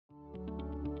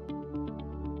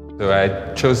So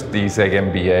I chose the ISEG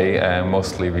MBA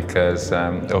mostly because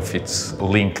of its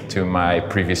link to my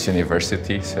previous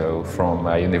university. So from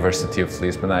University of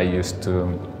Lisbon, I used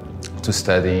to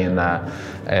study in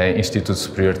Instituto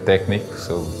Superior Técnico,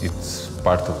 so it's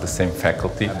part of the same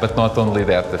faculty. But not only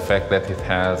that, the fact that it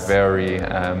has very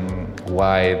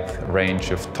wide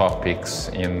range of topics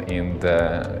in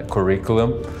the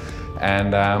curriculum,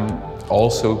 and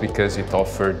also because it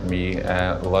offered me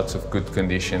lots of good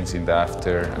conditions in the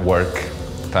after work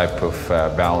type of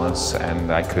balance,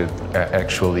 and I could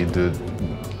actually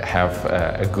have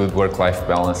a good work-life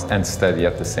balance and study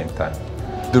at the same time.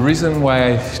 The reason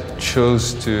why I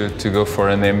chose to go for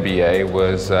an MBA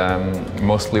was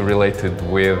mostly related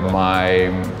with my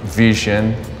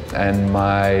vision and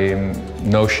my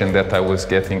notion that I was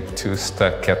getting too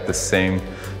stuck at the same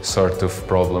sort of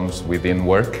problems within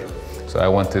work. So I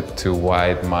wanted to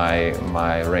widen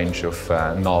my range of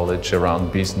knowledge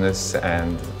around business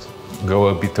and go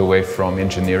a bit away from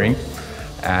engineering.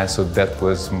 So that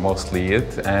was mostly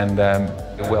it. And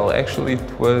well, actually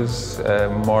it was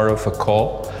more of a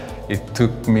call. It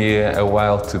took me a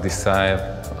while to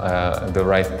decide the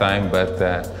right time,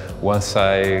 but once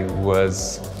I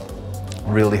was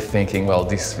really thinking, well,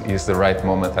 this is the right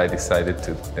moment, I decided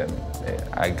to. Then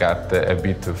I got a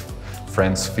bit of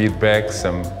friends' feedback,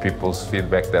 some people's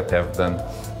feedback that have done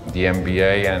the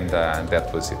MBA, and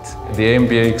that was it. The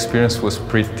MBA experience was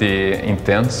pretty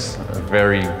intense,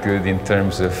 very good in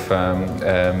terms of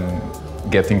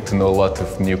getting to know a lot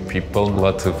of new people, a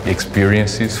lot of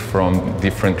experiences from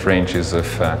different ranges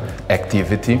of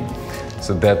activity.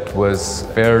 So that was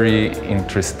very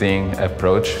interesting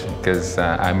approach, because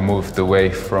I moved away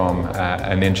from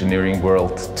an engineering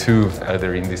world to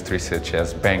other industries such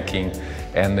as banking,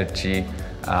 energy,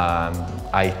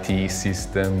 IT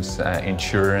systems,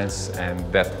 insurance, and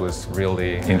that was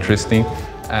really interesting.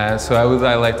 So I would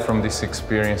highlight from this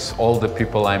experience all the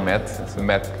people I met. I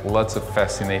met lots of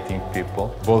fascinating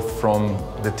people, both from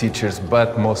the teachers,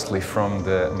 but mostly from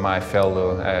my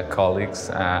fellow colleagues.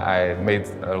 I made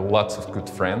lots of good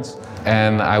friends,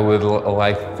 and I would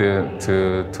like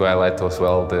to highlight as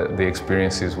well the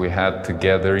experiences we had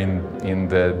together in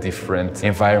the different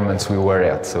environments we were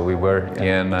at. So we were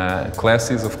in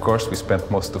classes, of course, we spent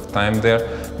most of the time there,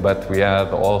 but we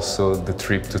had also the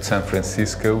trip to San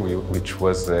Francisco, which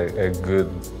was a good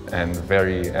and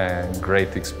very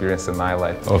great experience and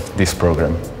highlight of this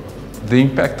program. The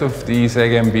impact of the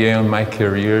ISEG MBA on my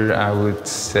career, I would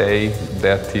say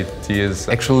that it is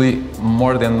actually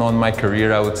more than on my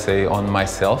career, I would say on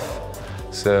myself.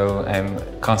 So, and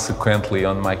consequently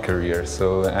on my career.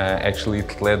 So actually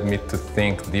it led me to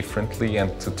think differently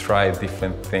and to try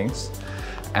different things.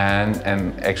 And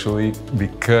actually,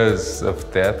 because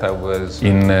of that, I was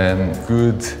in a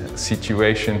good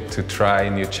situation to try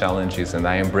new challenges, and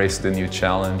I embraced the new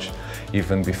challenge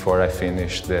even before I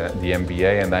finished the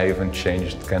MBA, and I even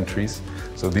changed countries.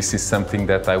 So this is something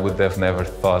that I would have never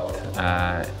thought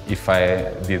if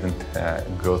I didn't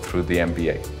go through the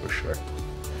MBA, for sure.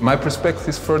 My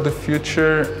perspectives for the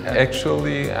future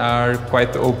actually are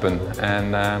quite open,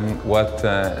 and what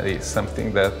is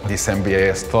something that this MBA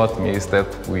has taught me is that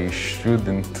we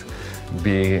shouldn't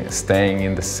be staying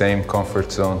in the same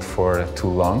comfort zone for too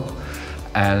long.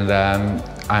 And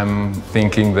I'm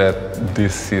thinking that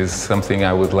this is something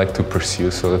I would like to pursue,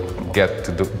 so get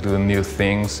to do new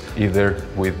things, either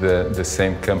with the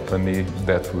same company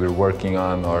that we're working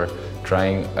on, or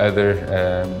trying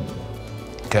other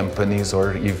companies,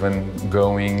 or even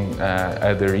going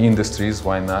other industries,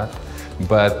 why not?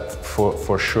 But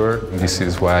for sure, this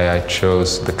is why I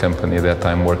chose the company that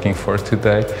I'm working for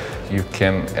today. You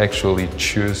can actually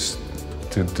choose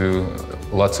to do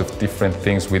lots of different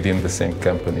things within the same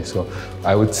company. So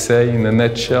I would say in a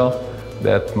nutshell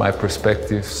that my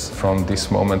perspectives from this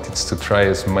moment is to try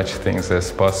as much things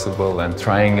as possible and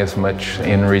trying as much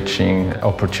enriching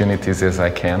opportunities as I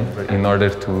can in order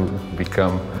to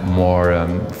become more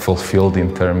fulfilled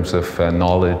in terms of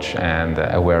knowledge and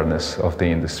awareness of the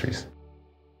industries.